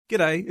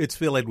G'day, it's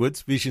Phil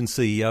Edwards, Vision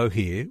CEO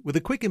here, with a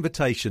quick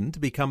invitation to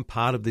become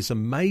part of this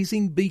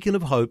amazing beacon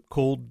of hope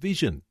called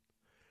Vision.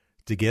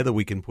 Together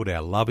we can put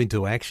our love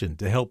into action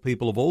to help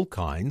people of all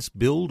kinds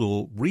build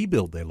or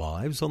rebuild their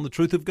lives on the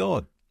truth of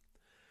God.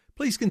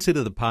 Please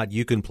consider the part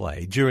you can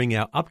play during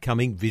our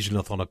upcoming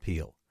Visionathon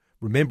appeal,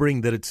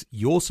 remembering that it's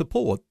your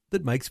support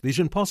that makes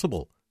Vision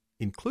possible,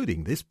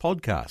 including this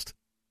podcast.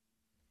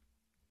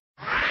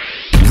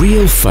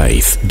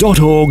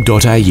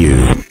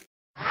 realfaith.org.au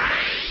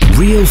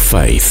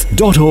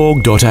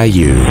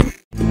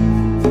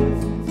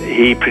realfaith.org.au.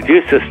 He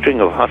produced a string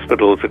of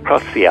hospitals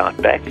across the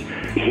outback.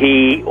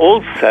 He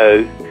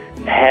also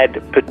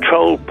had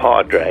patrol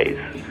padres.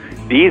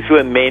 These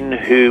were men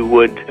who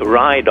would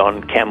ride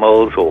on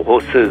camels or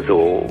horses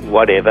or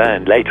whatever,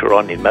 and later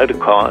on in motor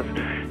cars,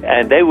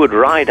 and they would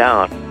ride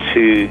out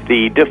to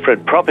the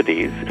different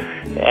properties,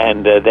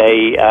 and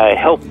they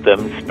helped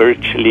them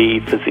spiritually,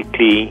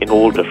 physically, in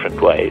all different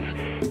ways.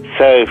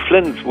 So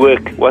Flynn's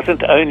work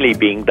wasn't only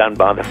being done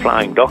by the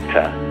Flying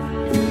Doctor.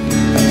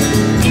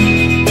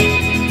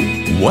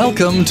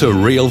 Welcome to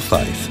Real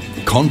Faith,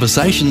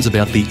 conversations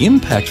about the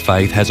impact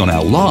faith has on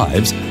our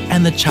lives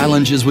and the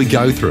challenges we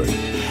go through,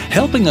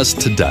 helping us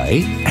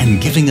today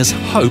and giving us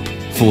hope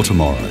for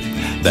tomorrow.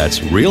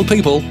 That's real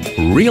people,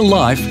 real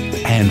life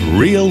and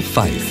real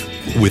faith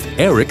with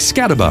Eric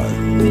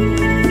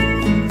Scatterbo.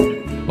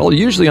 Well,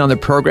 usually on the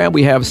program,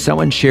 we have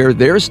someone share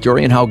their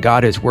story and how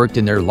God has worked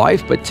in their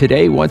life. But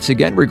today, once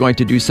again, we're going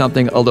to do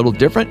something a little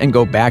different and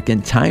go back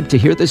in time to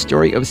hear the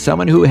story of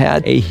someone who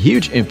had a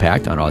huge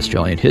impact on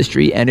Australian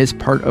history and is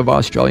part of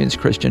Australians'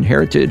 Christian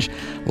heritage.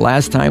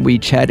 Last time, we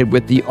chatted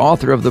with the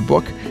author of the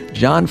book,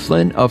 John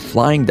Flynn of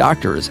Flying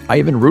Doctors.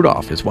 Ivan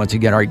Rudolph is once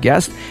again our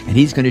guest, and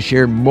he's going to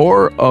share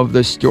more of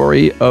the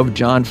story of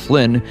John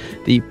Flynn,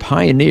 the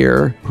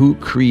pioneer who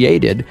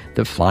created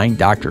the Flying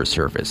Doctor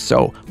service.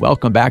 So,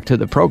 welcome back to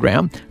the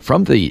program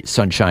from the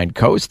Sunshine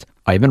Coast.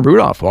 Ivan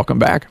Rudolph, welcome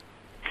back.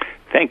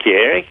 Thank you,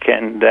 Eric,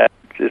 and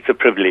it's a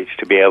privilege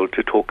to be able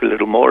to talk a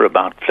little more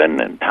about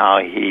Flynn and how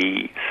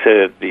he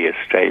served the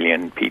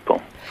Australian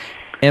people.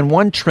 And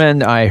one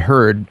trend I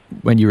heard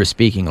when you were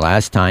speaking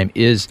last time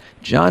is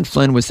John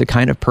Flynn was the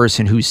kind of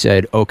person who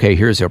said, okay,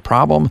 here's a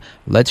problem,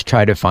 let's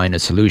try to find a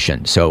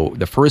solution. So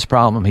the first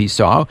problem he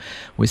saw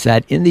was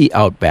that in the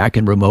outback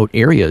and remote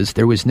areas,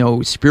 there was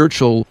no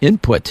spiritual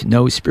input,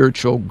 no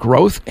spiritual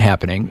growth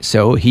happening.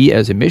 So he,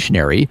 as a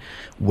missionary,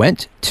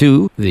 went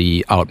to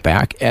the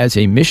outback as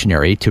a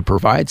missionary to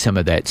provide some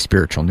of that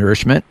spiritual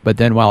nourishment. But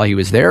then while he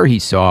was there, he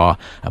saw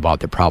about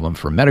the problem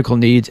for medical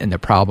needs and the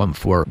problem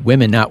for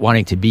women not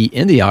wanting to be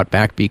in the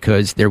outback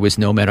because there was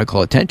no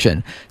medical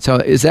attention. So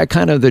is that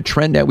kind of the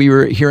trend that we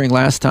were hearing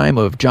last time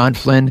of John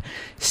Flynn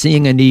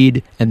seeing a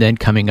need and then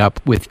coming up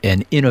with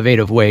an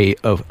innovative way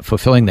of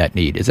fulfilling that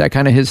need? Is that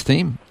kind of his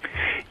theme?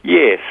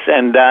 Yes,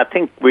 and I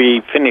think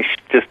we finished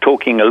just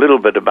talking a little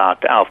bit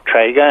about Alf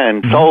Traeger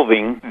and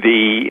solving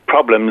the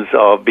problems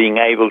of being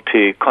able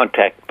to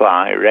contact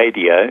by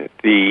radio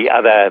the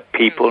other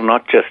people,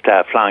 not just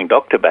our Flying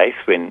Doctor base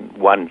when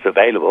one's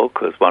available,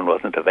 because one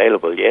wasn't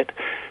available yet,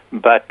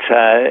 but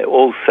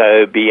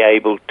also be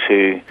able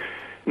to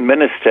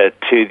minister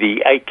to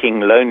the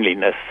aching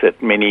loneliness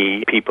that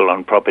many people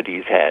on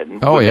properties had,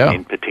 women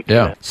in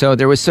particular. Yeah. So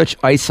there was such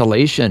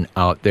isolation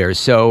out there.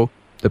 So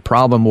the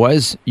problem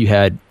was you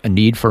had a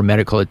need for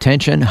medical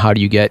attention. How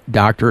do you get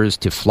doctors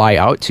to fly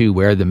out to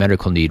where the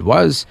medical need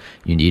was?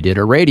 You needed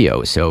a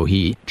radio. So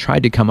he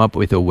tried to come up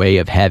with a way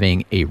of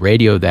having a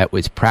radio that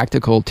was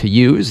practical to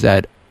use,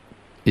 that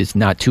is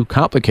not too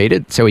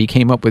complicated. So he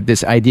came up with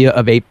this idea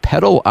of a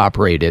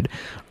pedal-operated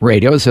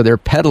radio. So they're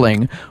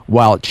pedaling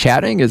while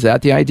chatting. Is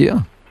that the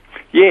idea?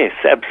 Yes,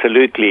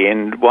 absolutely.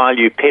 And while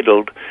you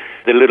pedaled,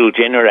 the little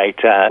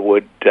generator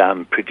would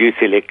produce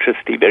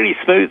electricity very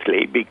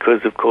smoothly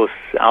because, of course,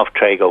 Alf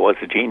Traeger was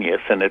a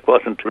genius, and it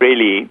wasn't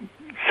really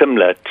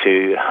similar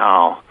to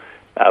how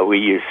we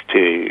used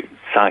to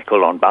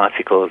cycle on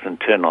bicycles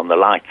and turn on the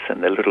lights,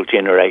 and the little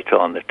generator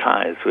on the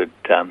tires would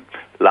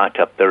light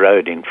up the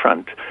road in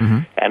front.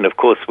 And, of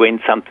course, when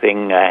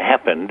something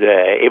happened,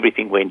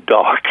 everything went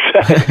dark.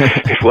 So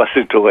it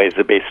wasn't always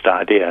the best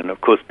idea. And,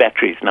 of course,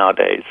 batteries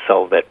nowadays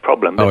solve that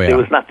problem. But there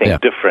was nothing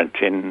different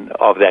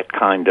of that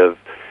kind of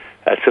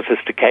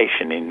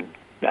sophistication in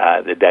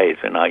the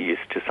days when I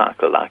used to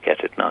cycle like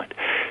that at night.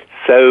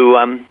 So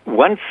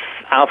once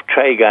Alf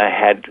Traeger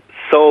had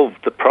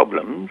solved the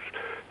problems,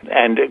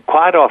 and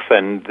quite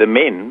often the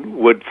men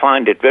would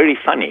find it very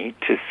funny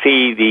to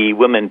see the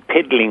women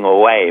pedaling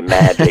away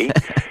madly.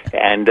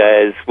 And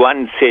as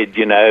one said,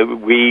 you know,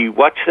 we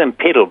watch them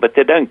pedal, but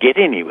they don't get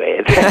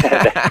anywhere.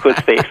 That was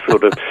their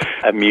sort of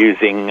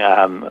amusing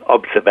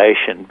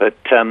observation. But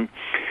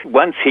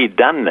once he'd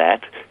done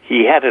that,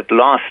 he had at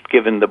last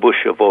given the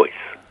bush a voice.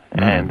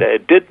 And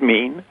it did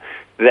mean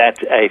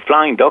that a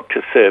Flying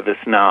Doctor service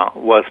now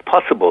was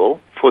possible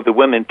for the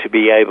women to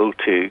be able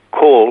to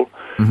call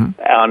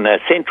on a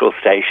central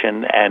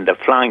station and a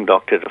Flying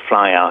Doctor to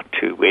fly out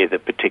to where the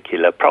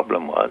particular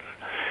problem was.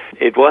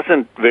 It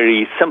wasn't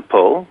very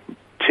simple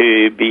to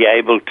to be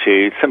able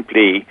to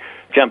simply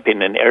jump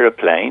in an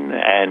aeroplane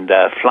and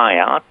fly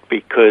out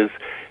because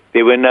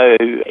there were no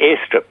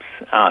airstrips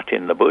out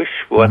in the bush.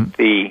 What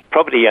the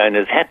property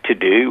owners had to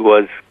do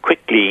was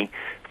quickly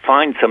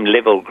find some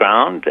level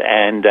ground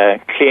and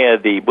clear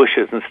the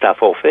bushes and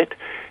stuff off it.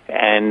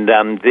 And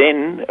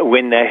then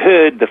when they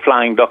heard the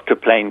flying doctor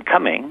plane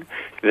coming,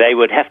 they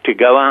would have to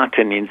go out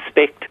and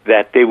inspect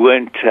that there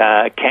weren't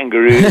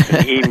kangaroos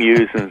and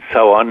emus and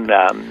so on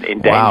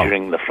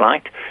endangering the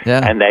flight.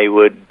 Yeah. And they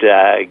would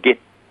get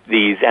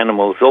these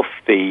animals off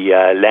the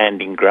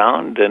landing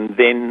ground and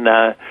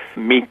then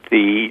meet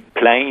the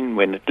plane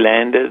when it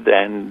landed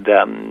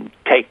and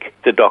take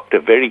the doctor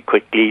very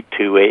quickly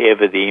to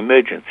wherever the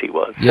emergency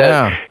was.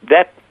 Yeah. So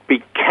that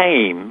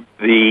became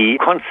the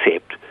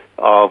concept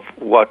of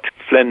what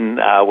Flynn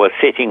was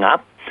setting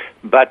up.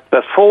 But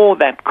before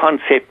that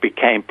concept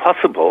became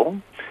possible,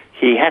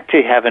 he had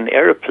to have an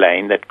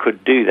aeroplane that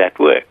could do that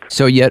work.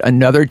 So yet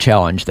another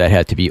challenge that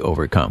had to be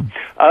overcome.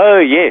 Oh,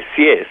 yes,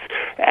 yes.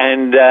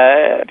 And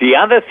the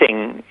other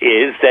thing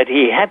is that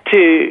he had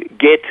to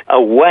get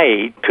a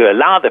way to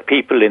allow the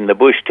people in the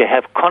bush to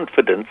have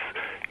confidence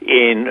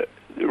in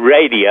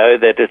radio,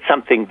 that it's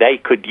something they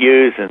could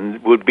use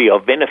and would be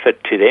of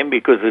benefit to them,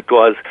 because it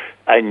was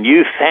a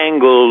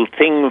newfangled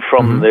thing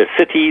from the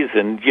cities,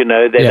 and, you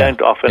know, they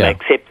don't often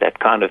accept that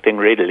kind of thing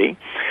readily.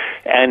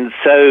 And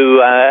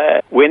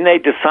so when they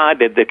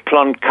decided that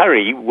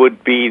Cloncurry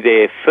would be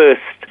their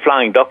first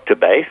flying doctor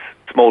base,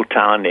 small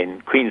town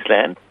in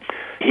Queensland,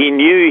 he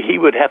knew he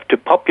would have to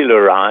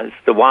popularize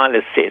the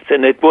wireless sets,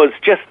 and it was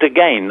just,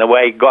 again, the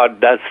way God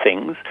does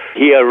things.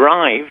 He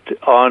arrived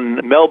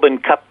on Melbourne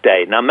Cup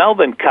Day. Now,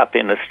 Melbourne Cup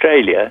in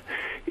Australia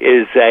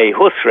is a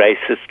horse race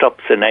that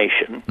stops a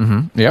nation.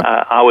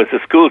 I was a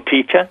school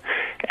teacher,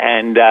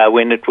 and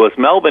when it was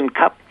Melbourne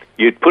Cup,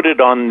 you'd put it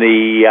on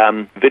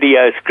the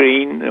video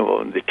screen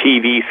or the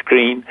TV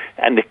screen,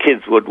 and the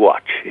kids would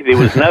watch. There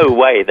was no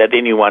way that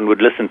anyone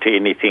would listen to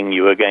anything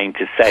you were going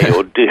to say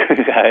or do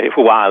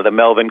while the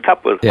Melbourne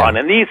Cup was on.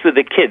 And these were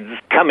the kids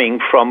coming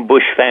from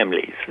bush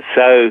families.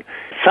 So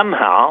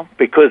somehow,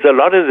 because a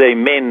lot of the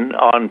men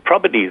on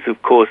properties,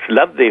 of course,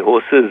 loved their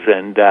horses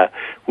and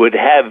would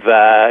have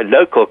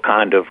local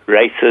kind of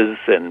races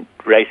and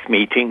race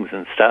meetings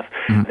and stuff,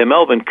 the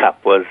Melbourne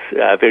Cup was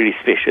a very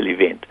special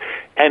event.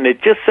 And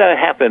it just so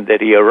happened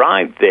that he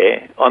arrived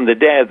there on the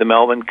day of the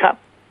Melbourne Cup.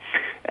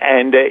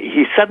 And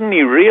he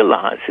suddenly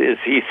realizes,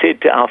 he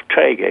said to Alf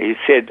Traeger, he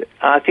said,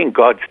 I think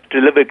God's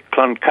delivered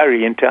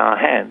Cloncurry into our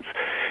hands.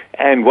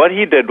 And what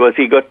he did was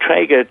he got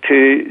Traeger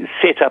to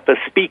set up a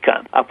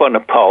speaker up on a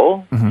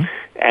pole,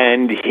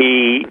 and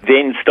he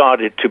then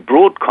started to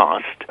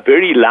broadcast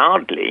very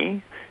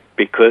loudly,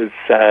 because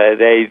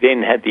they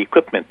then had the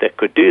equipment that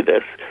could do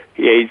this.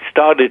 He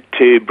started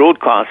to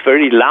broadcast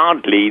very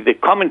loudly the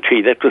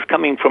commentary that was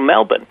coming from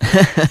Melbourne.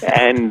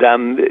 And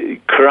the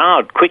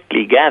crowd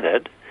quickly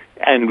gathered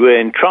and were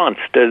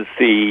entranced as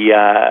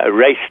the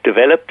race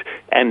developed.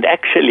 And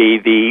actually,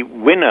 the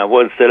winner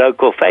was the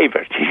local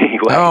favorite.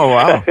 Anyway. Oh,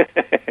 wow.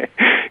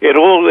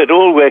 It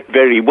all worked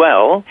very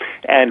well.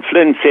 And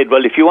Flynn said,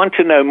 well, if you want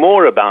to know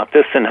more about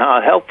this and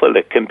how helpful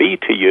it can be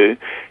to you,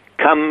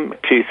 come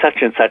to such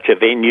and such a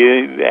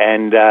venue,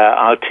 and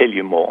I'll tell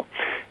you more.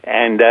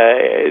 And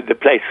the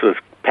place was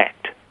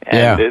packed.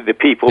 And the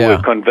people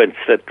were convinced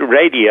that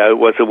radio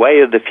was a way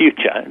of the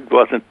future. It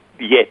wasn't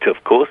yet,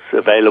 of course,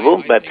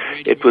 available, but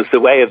it was the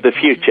way of the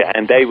future,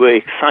 and they were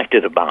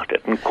excited about it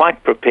and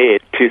quite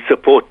prepared to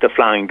support the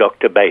Flying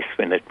Doctor base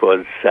when it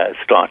was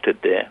started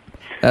there.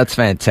 That's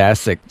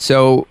fantastic.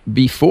 So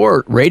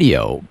before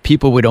radio,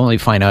 people would only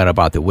find out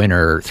about the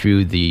winner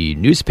through the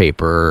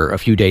newspaper a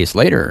few days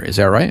later. Is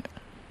that right?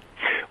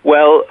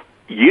 Well,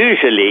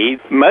 usually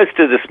most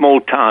of the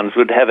small towns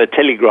would have a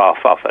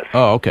telegraph office.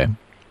 Oh, okay.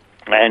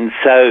 And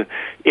so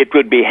it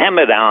would be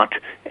hammered out,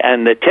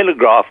 and the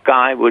telegraph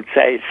guy would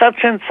say, such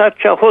and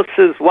such a horse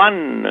has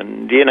won,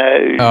 and, you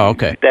know,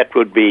 that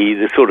would be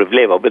the sort of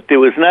level. But there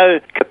was no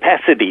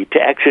capacity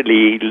to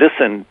actually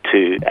listen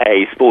to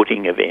a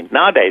sporting event.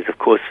 Nowadays, of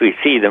course, we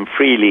see them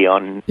freely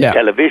on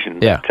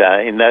television, but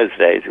in those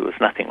days it was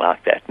nothing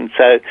like that. And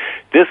so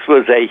this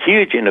was a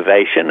huge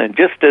innovation, and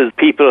just as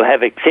people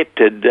have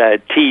accepted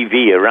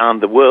TV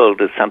around the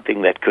world as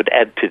something that could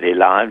add to their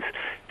lives,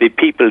 the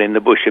people in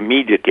the bush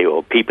immediately,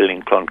 or people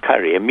in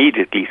Cloncurry,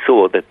 immediately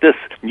saw that this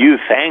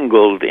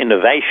newfangled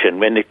innovation,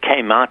 when it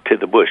came out to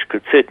the bush,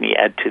 could certainly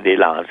add to their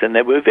lives. And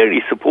they were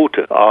very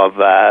supportive of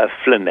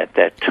Flynn at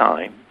that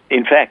time.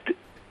 In fact,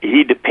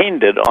 he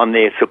depended on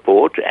their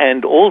support,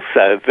 and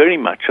also very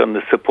much on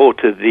the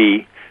support of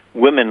the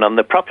women on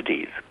the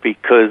properties,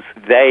 because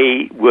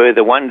they were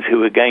the ones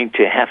who were going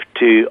to have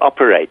to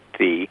operate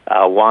the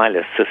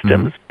wireless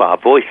systems by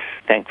voice,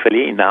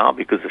 thankfully, now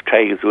because of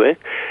Traeger's work.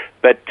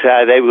 But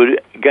they were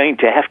going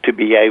to have to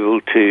be able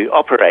to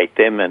operate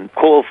them and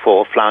call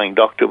for Flying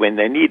Doctor when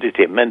they needed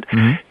him. And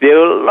there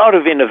lot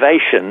of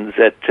innovations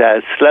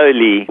that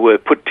slowly were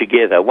put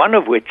together, one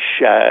of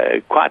which,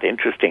 quite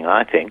interesting,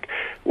 I think,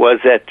 was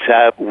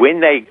that when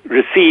they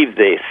received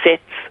their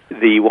sets,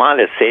 the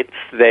wireless sets,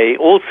 they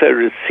also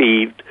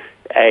received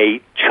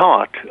a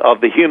chart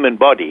of the human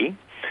body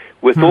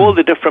with all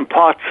the different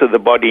parts of the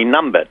body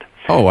numbered.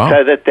 Oh, wow.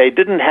 So that they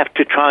didn't have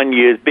to try and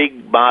use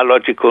big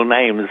biological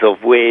names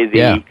of where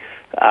the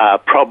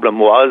problem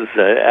was.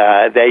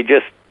 They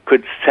just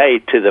could say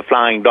to the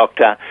flying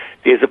doctor,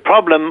 there's a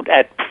problem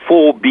at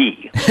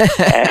 4B.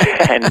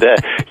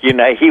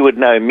 and he would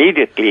know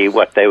immediately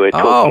what they were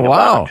talking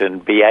about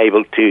and be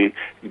able to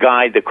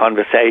guide the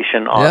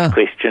conversation, ask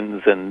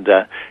questions, and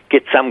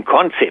get some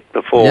concept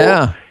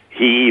before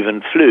he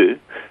even flew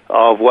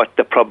of what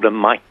the problem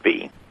might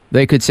be.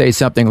 They could say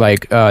something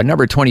like,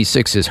 number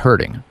 26 is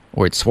hurting,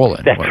 or it's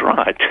swollen. That's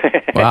right.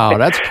 Wow,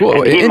 that's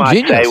cool. And he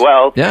might say,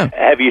 well, yeah.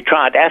 Have you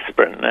tried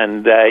aspirin?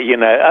 And,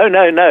 oh,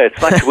 no, it's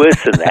much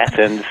worse than that.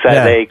 And so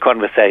the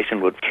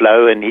conversation would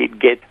flow, and he'd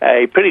get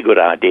a pretty good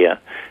idea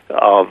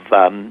of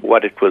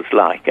what it was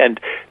like. And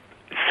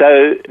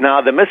so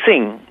now the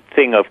missing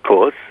thing, of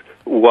course,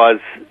 was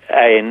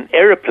an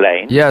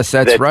aeroplane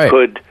that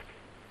could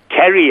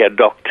carry a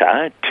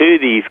doctor to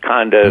these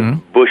kind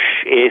of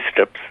bush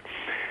airstrips,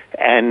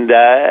 and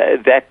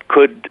that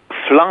could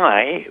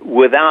fly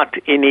without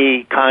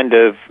any kind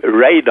of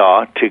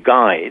radar to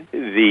guide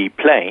the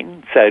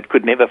plane, so it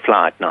could never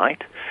fly at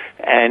night.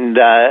 And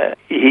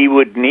he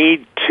would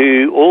need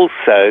to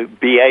also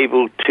be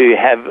able to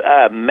have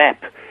a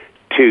map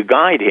to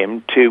guide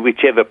him to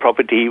whichever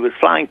property he was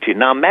flying to.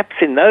 Now, maps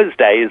in those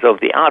days of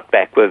the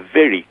outback were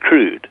very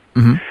crude.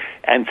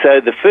 And so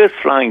the first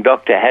flying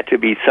doctor had to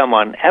be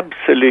someone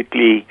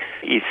absolutely,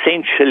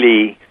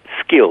 essentially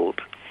skilled.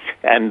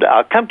 And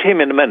I'll come to him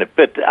in a minute,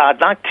 but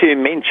I'd like to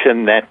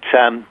mention that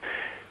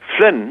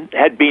Flynn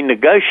had been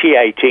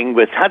negotiating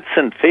with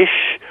Hudson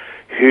Fish,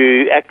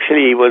 who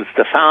actually was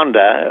the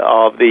founder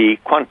of the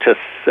Qantas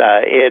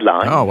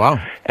airline. Oh, wow.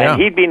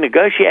 And he'd been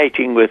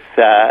negotiating with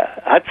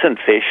Hudson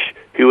Fish,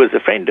 who was a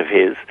friend of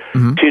his,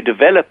 to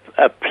develop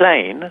a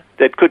plane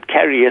that could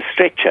carry a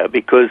stretcher,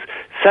 because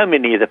so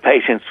many of the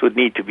patients would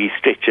need to be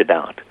stretchered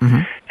out.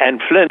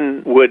 And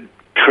Flynn would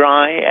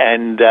try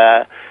and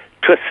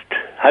twist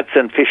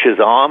Hudson Fish's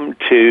arm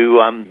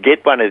to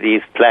get one of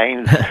these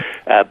planes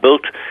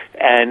built,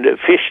 and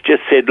Fish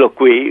just said, look,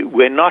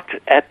 we're not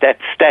at that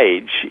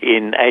stage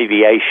in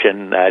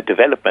aviation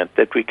development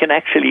that we can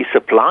actually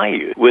supply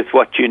you with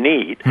what you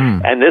need.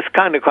 And this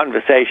kind of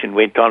conversation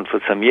went on for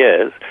some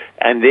years,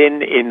 and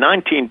then in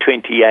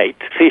 1928,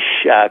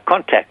 Fish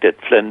contacted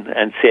Flynn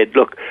and said,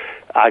 look,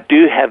 I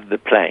do have the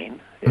plane.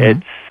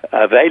 It's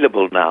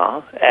available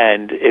now,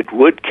 and it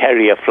would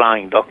carry a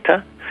flying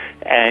doctor,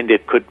 and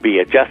it could be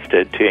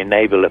adjusted to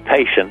enable a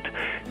patient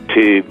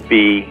to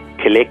be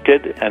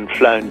collected and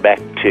flown back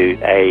to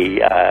a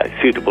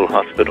suitable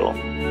hospital.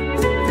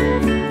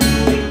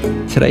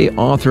 Today,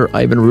 author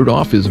Ivan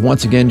Rudolph is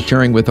once again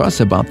sharing with us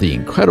about the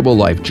incredible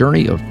life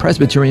journey of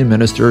Presbyterian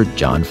minister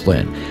John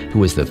Flynn, who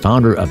was the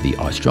founder of the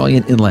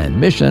Australian Inland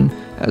Mission,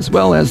 as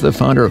well as the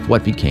founder of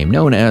what became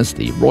known as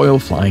the Royal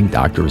Flying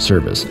Doctor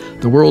Service,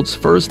 the world's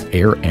first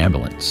air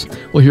ambulance.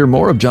 We'll hear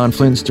more of John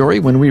Flynn's story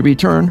when we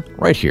return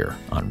right here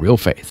on Real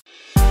Faith.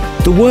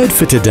 The Word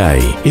for Today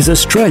is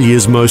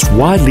Australia's most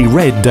widely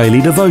read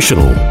daily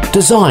devotional,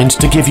 designed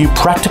to give you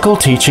practical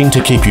teaching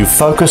to keep you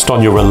focused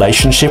on your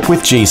relationship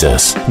with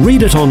Jesus.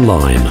 Read it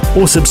online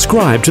or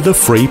subscribe to the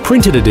free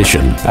printed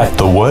edition at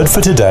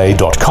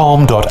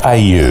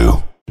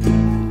thewordfortoday.com.au.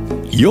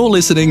 You're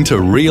listening to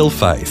Real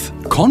Faith,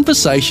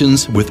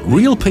 conversations with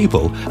real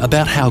people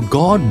about how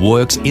God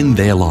works in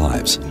their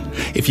lives.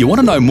 If you want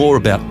to know more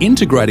about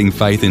integrating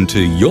faith into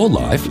your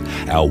life,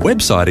 our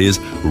website is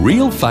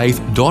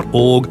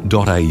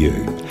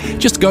realfaith.org.au.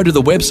 Just go to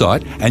the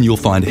website and you'll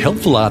find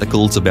helpful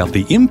articles about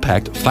the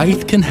impact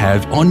faith can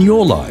have on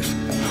your life.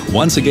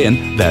 Once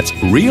again, that's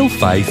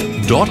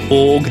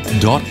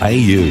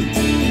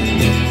realfaith.org.au.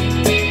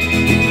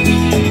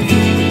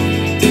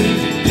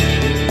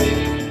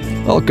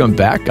 Welcome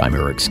back. I'm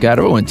Eric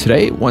Scatto, and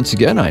today, once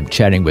again, I'm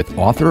chatting with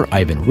author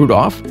Ivan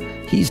Rudolph.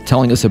 He's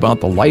telling us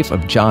about the life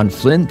of John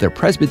Flynn, the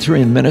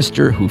Presbyterian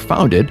minister who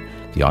founded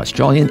the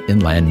Australian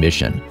Inland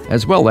Mission,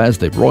 as well as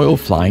the Royal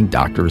Flying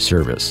Doctor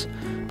Service.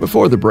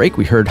 Before the break,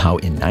 we heard how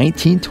in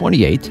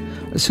 1928,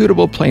 a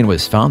suitable plane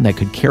was found that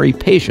could carry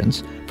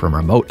patients from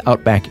remote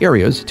outback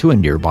areas to a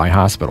nearby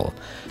hospital.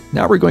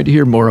 Now we're going to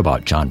hear more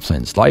about John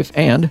Flynn's life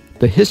and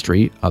the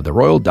history of the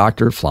Royal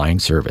Doctor Flying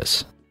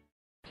Service.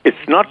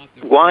 It's not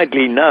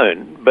widely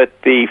known, but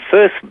the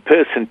first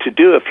person to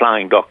do a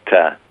flying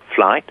doctor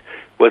flight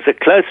was a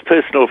close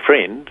personal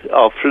friend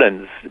of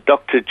Flynn's,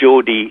 Dr.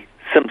 Geordie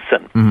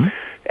Simpson.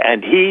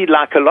 And he,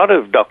 like a lot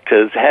of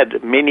doctors,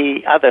 had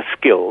many other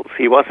skills.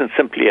 He wasn't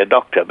simply a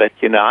doctor, but,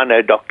 I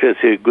know doctors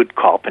who are good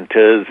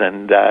carpenters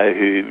and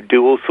who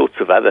do all sorts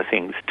of other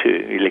things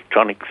too,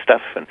 electronic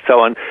stuff and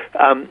so on.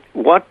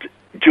 What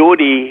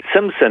Geordie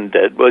Simpson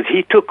did was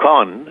he took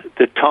on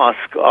the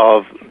task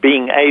of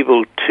being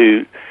able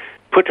to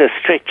put a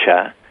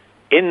stretcher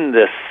in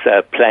this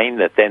plane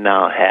that they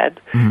now had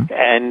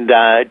and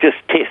just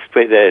test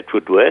whether it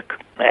would work.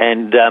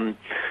 And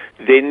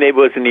then there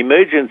was an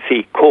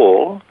emergency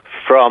call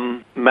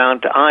from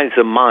Mount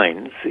Isa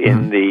Mines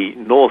in the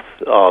north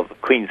of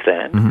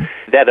Queensland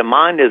that a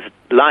miner's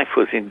life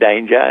was in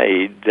danger.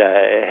 He'd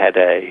had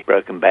a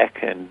broken back,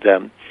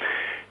 and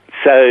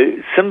so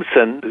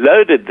Simpson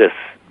loaded this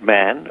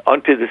man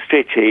onto the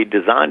stretcher he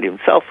designed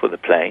himself for the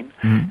plane,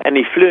 and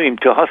he flew him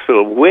to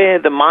hospital, where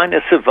the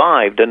miner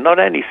survived, and not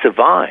only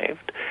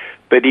survived,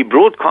 but he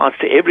broadcast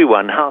to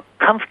everyone how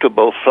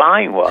comfortable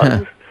flying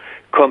was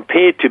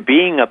compared to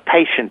being a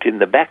patient in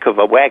the back of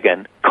a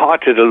wagon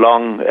carted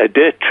along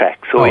dirt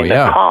tracks or a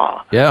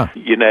car. Yeah.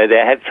 You know, they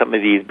had some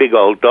of these big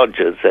old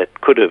Dodgers that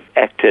could have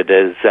acted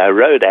as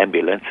road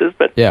ambulances,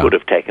 but would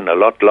have taken a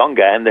lot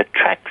longer, and the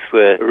tracks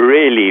were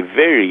really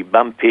very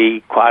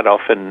bumpy, quite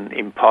often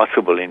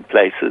impassable in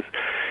places.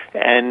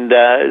 And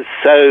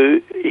so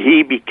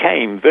he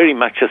became very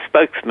much a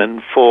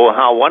spokesman for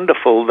how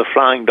wonderful the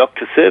flying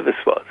doctor service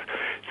was.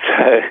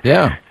 So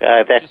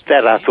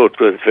that I thought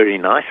was very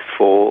nice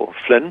for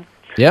Flynn,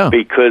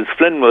 because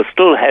Flynn was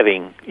still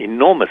having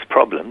enormous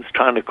problems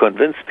trying to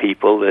convince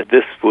people that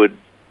this would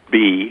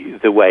be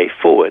the way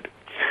forward.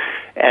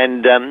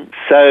 And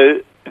so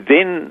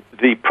then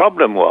the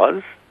problem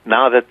was,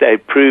 now that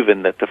they'd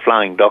proven that the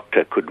flying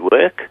doctor could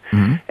work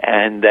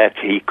and that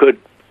he could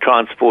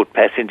transport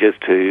passengers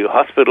to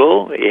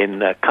hospital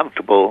in a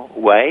comfortable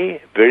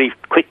way very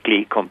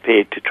quickly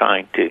compared to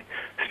trying to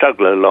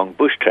struggle along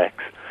bush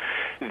tracks,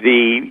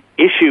 the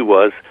issue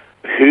was,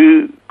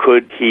 who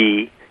could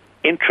he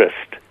interest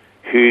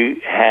who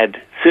had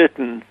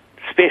certain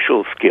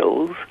special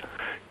skills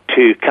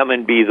to come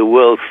and be the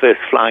world's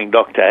first flying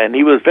doctor? And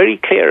he was very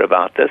clear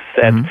about this,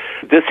 that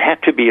this had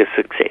to be a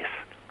success.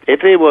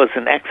 If there was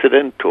an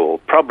accident or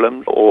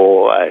problem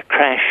or a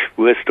crash,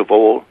 worst of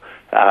all,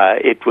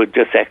 it would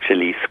just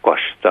actually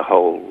squash the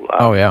whole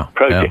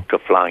project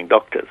of flying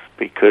doctors,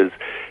 because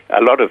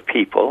a lot of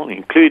people,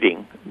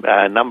 including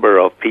a number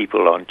of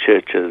people on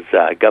Church's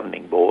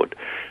governing board,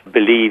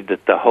 believed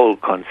that the whole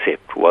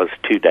concept was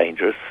too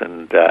dangerous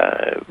and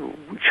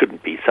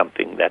shouldn't be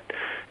something that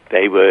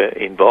they were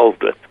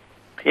involved with.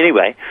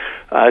 Anyway,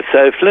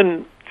 so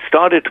Flynn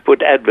started to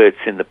put adverts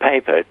in the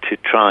paper to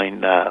try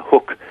and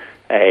hook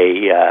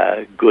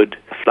a good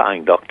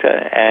flying doctor,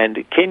 and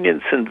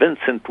Kenyan St.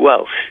 Vincent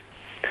Welsh,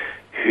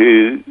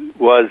 who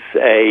was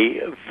a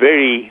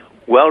very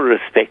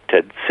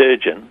well-respected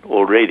surgeon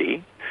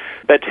already,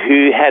 but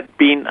who had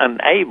been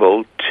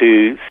unable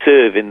to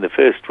serve in the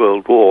First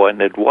World War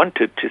and had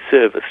wanted to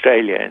serve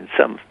Australia in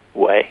some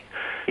way.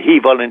 He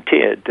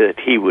volunteered that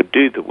he would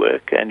do the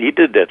work, and he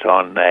did it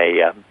on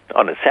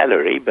a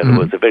salary, but it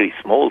was a very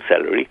small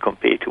salary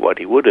compared to what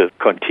he would have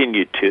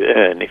continued to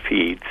earn if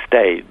he'd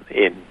stayed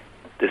in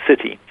the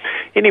city.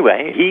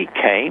 Anyway, he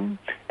came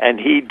and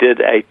he did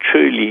a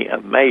truly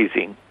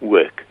amazing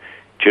work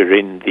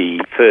during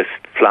the first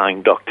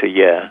flying doctor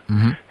year.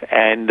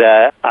 And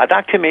I'd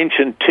like to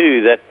mention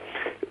too that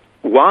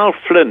while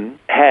Flynn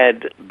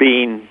had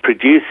been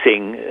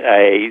producing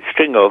a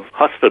string of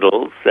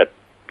hospitals, that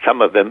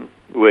some of them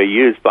were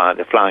used by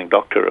the flying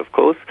doctor, of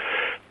course,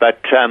 but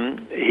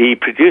he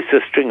produced a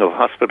string of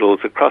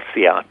hospitals across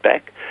the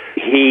outback,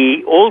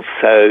 he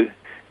also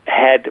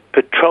had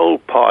patrol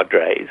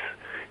padres.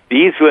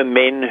 These were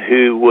men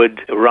who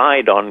would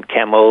ride on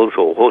camels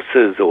or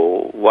horses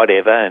or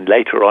whatever, and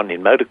later on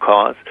in motor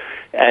cars,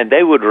 and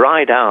they would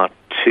ride out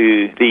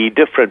to the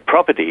different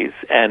properties.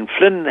 And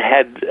Flynn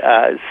had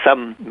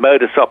some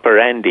modus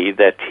operandi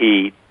that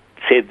he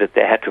said that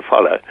they had to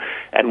follow.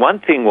 And one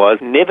thing was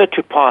never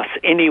to pass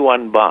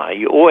anyone by.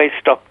 You always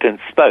stopped and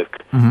spoke,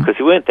 because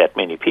there weren't that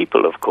many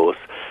people, of course,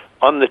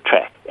 on the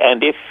track.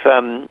 And if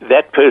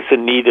that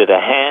person needed a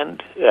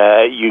hand,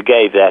 you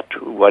gave that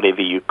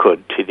whatever you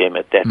could to them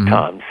at that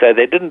time. So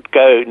they didn't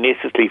go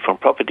necessarily from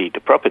property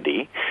to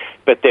property,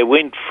 but they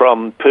went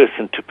from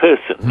person to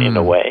person in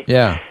a way.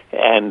 Yeah.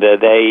 And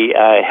they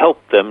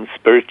helped them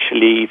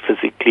spiritually,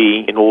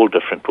 physically, in all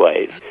different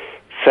ways.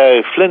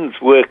 So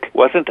Flynn's work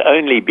wasn't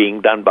only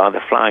being done by the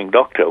flying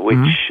doctor,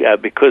 which,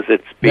 because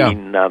it's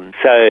been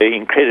so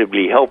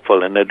incredibly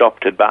helpful and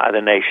adopted by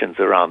other nations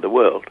around the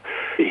world,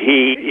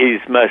 he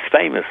is most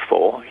famous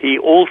for. He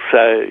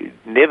also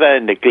never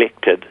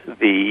neglected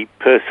the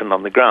person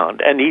on the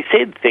ground. And he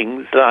said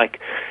things like,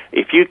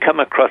 if you come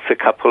across a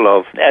couple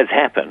of, as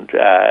happened,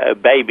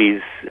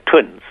 babies,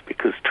 twins,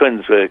 because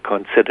twins were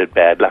considered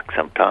bad luck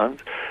sometimes,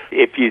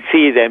 if you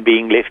see them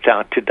being left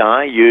out to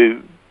die,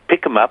 you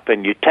pick them up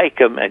and you take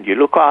them and you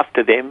look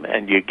after them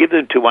and you give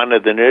them to one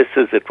of the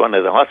nurses at one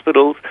of the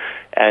hospitals,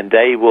 and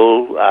they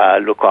will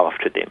look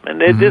after them. And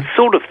this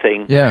sort of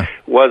thing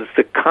was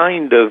the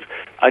kind of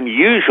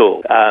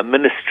unusual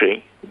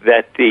ministry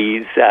that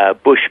these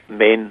bush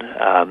men,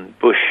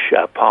 bush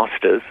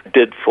pastors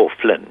did for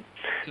Flynn.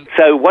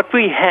 So what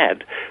we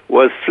had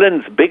was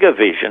Flynn's bigger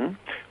vision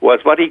was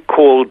what he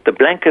called the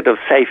blanket of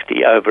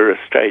safety over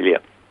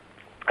Australia.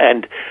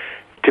 And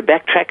to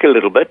backtrack a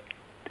little bit,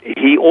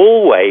 he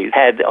always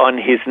had on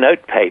his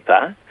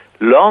notepaper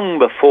long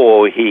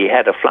before he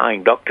had a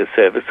flying doctor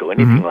service or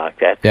anything like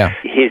that. Yeah.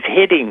 His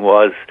heading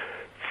was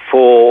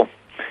for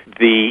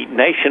the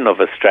nation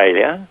of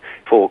Australia,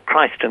 for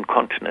Christ and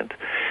continent.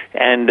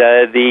 And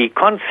the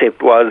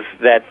concept was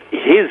that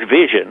his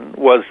vision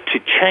was to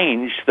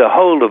change the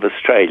whole of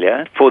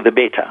Australia for the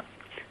better.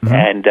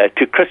 And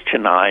to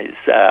Christianize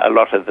a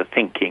lot of the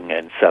thinking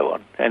and so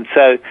on. And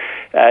so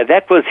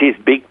that was his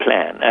big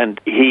plan.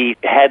 And he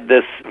had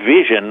this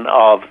vision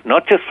of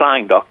not just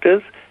flying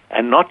doctors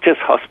and not just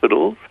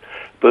hospitals,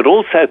 but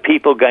also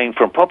people going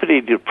from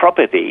property to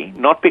property,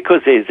 not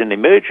because there's an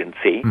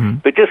emergency,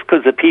 but just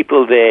because the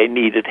people there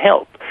needed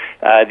help.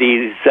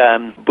 These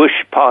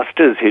bush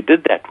pastors who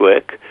did that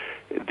work,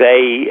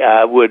 they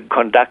would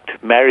conduct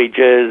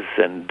marriages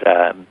and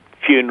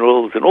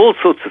funerals and all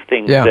sorts of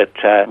things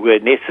that were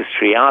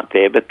necessary out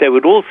there, but they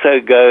would also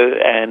go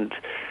and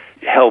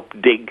help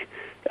dig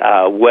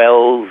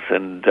wells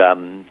and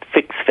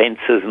fix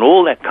fences and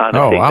all that kind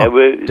of thing. Wow.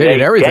 They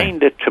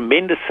gained a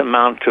tremendous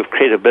amount of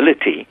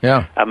credibility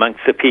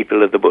amongst the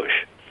people of the bush.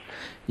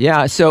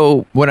 Yeah,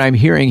 so what I'm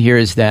hearing here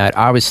is that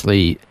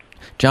obviously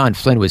John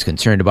Flynn was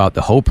concerned about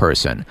the whole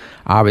person.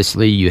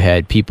 Obviously, you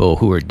had people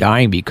who were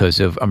dying because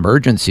of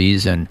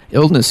emergencies and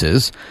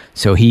illnesses,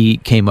 so he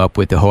came up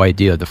with the whole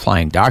idea of the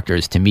flying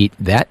doctors to meet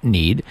that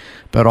need.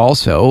 But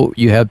also,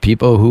 you have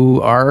people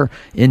who are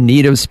in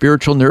need of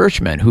spiritual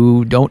nourishment,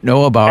 who don't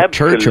know about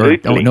church or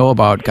don't know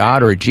about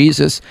God or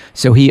Jesus.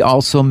 So he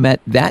also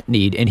met that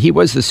need. And he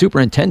was the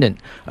superintendent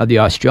of the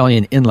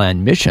Australian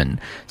Inland Mission.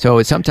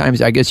 So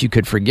sometimes I guess you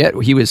could forget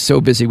he was so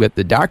busy with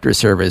the doctor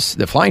service,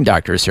 the flying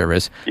doctor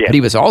service, but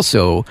he was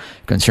also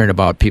concerned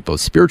about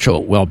people's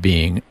spiritual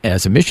well-being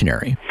as a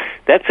missionary.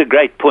 That's a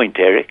great point,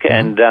 Eric.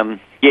 And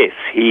yes,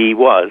 he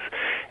was.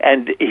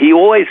 And he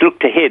always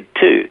looked ahead,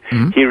 too.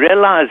 He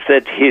realized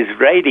that his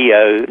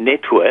radio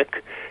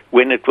network,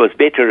 when it was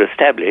better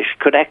established,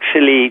 could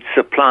actually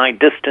supply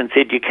distance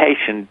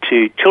education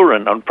to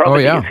children on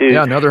properties who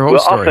were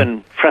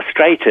often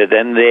frustrated,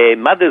 and their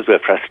mothers were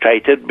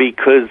frustrated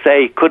because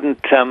they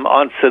couldn't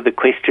answer the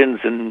questions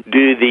and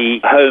do the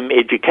home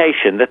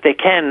education that they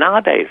can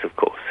nowadays, of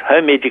course.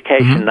 Home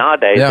education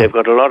nowadays, they've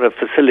got a lot of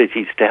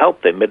facilities to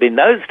help them, but in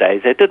those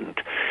days they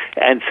didn't.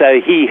 And so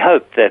he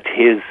hoped that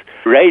his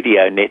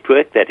radio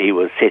network that he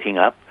was setting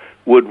up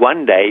would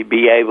one day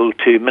be able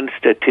to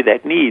minister to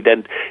that need.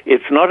 And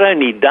it's not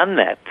only done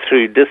that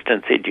through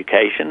distance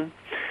education,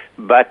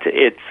 but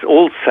it's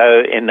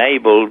also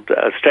enabled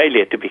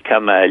Australia to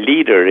become a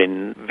leader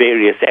in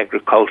various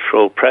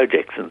agricultural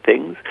projects and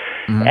things,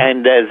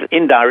 and has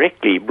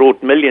indirectly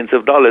brought millions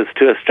of dollars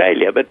to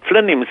Australia. But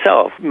Flynn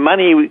himself,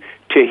 money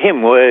to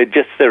him were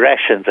just the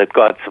rations that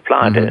God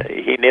supplied.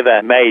 He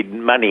never made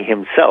money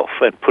himself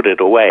and put it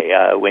away.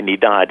 When he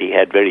died, he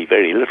had very,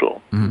 very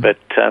little. But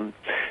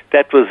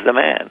that was the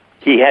man.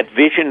 He had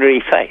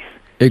visionary faith.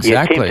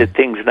 Exactly. He attempted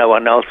things no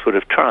one else would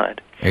have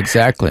tried.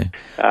 Exactly.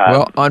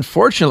 Well,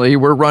 unfortunately,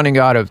 we're running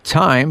out of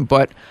time,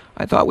 but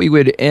I thought we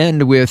would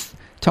end with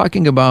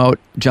talking about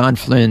John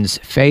Flynn's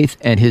faith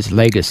and his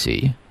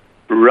legacy.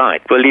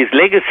 Right. Well, his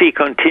legacy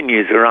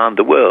continues around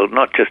the world,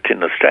 not just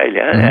in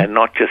Australia and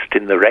not just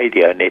in the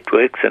radio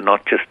networks and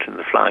not just in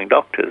the flying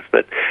doctors,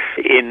 but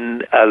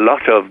in a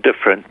lot of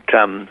different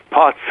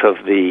parts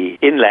of the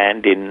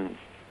inland in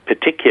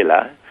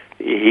particular.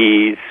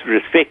 He's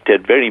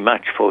respected very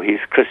much for his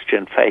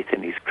Christian faith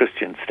and his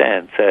Christian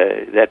stand,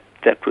 so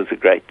that was a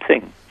great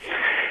thing.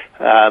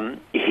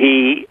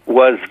 He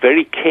was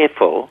very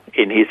careful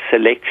in his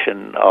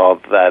selection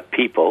of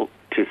people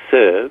to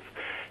serve,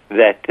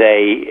 that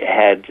they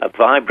had a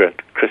vibrant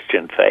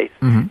Christian faith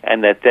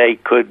and that they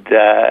could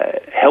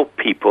help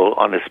people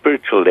on a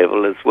spiritual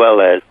level as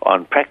well as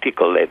on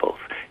practical levels.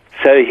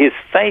 So his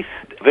faith,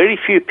 very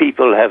few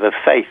people have a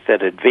faith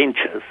that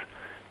adventures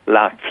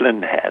like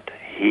Flynn had.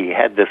 He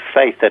had this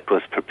faith that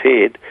was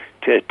prepared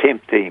to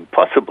attempt the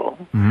impossible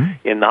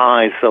in the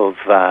eyes of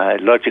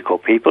logical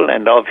people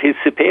and of his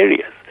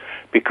superiors,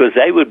 because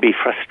they would be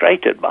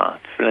frustrated by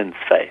Flynn's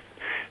faith.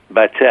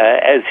 But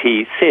as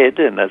he said,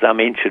 and as I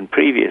mentioned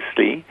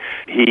previously,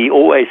 he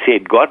always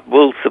said, God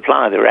will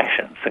supply the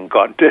rations, and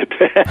God did.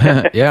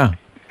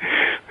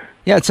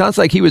 Yeah, it sounds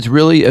like he was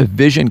really a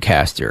vision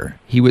caster.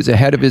 He was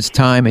ahead of his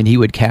time, and he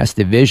would cast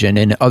a vision,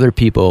 and other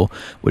people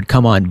would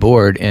come on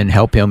board and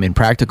help him in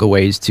practical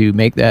ways to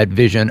make that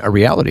vision a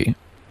reality.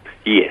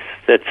 Yes,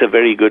 that's a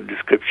very good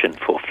description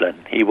for Flynn.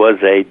 He was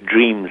a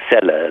dream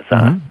seller, as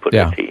I put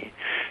it.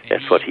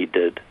 That's what he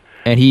did.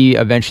 And he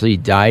eventually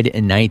died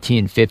in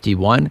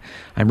 1951.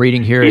 I'm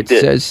reading here, it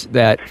says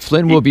that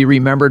Flynn will be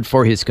remembered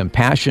for his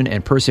compassion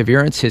and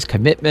perseverance, his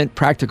commitment,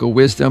 practical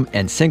wisdom,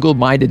 and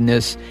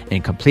single-mindedness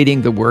in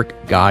completing the work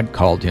God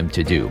called him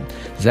to do.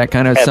 Does that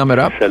kind of sum it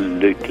up?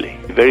 Absolutely.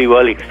 Very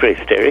well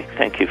expressed, Eric.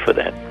 Thank you for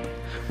that.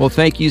 Well,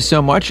 thank you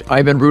so much,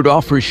 Ivan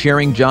Rudolph, for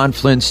sharing John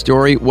Flynn's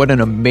story. What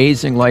an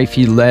amazing life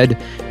he led.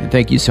 And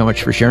thank you so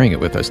much for sharing it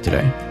with us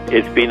today.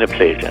 It's been a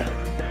pleasure.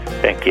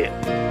 Thank you.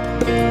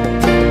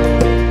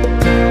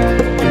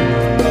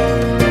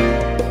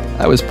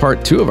 That was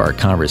part 2 of our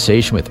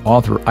conversation with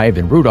author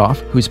Ivan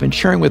Rudolph, who's been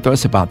sharing with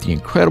us about the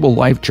incredible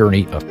life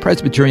journey of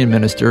Presbyterian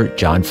minister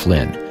John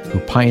Flynn, who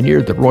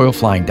pioneered the Royal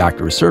Flying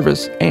Doctor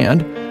Service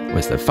and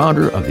was the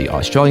founder of the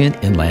Australian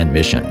Inland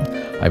Mission.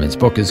 Ivan's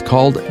book is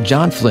called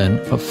John Flynn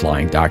of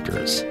Flying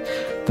Doctors.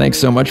 Thanks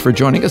so much for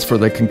joining us for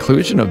the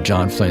conclusion of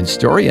John Flynn's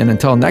story, and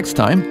until next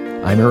time,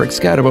 I'm Eric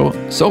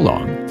Scadabo. So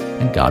long,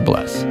 and God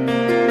bless.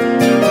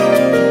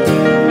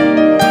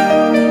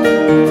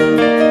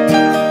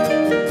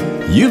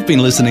 You've been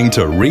listening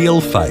to Real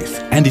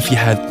Faith, and if you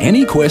have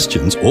any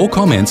questions or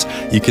comments,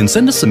 you can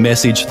send us a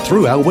message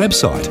through our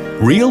website,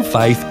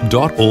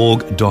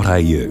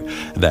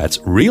 realfaith.org.au. That's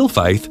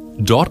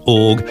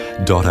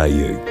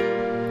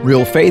realfaith.org.au.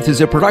 Real Faith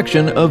is a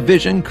production of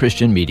Vision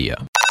Christian Media.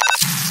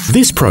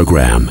 This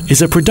program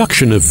is a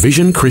production of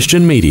Vision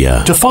Christian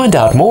Media. To find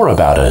out more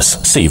about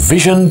us, see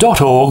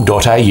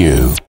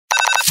vision.org.au.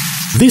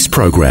 This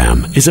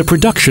program is a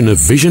production of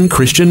Vision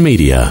Christian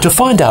Media. To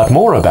find out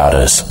more about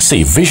us,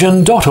 see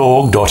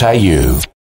vision.org.au.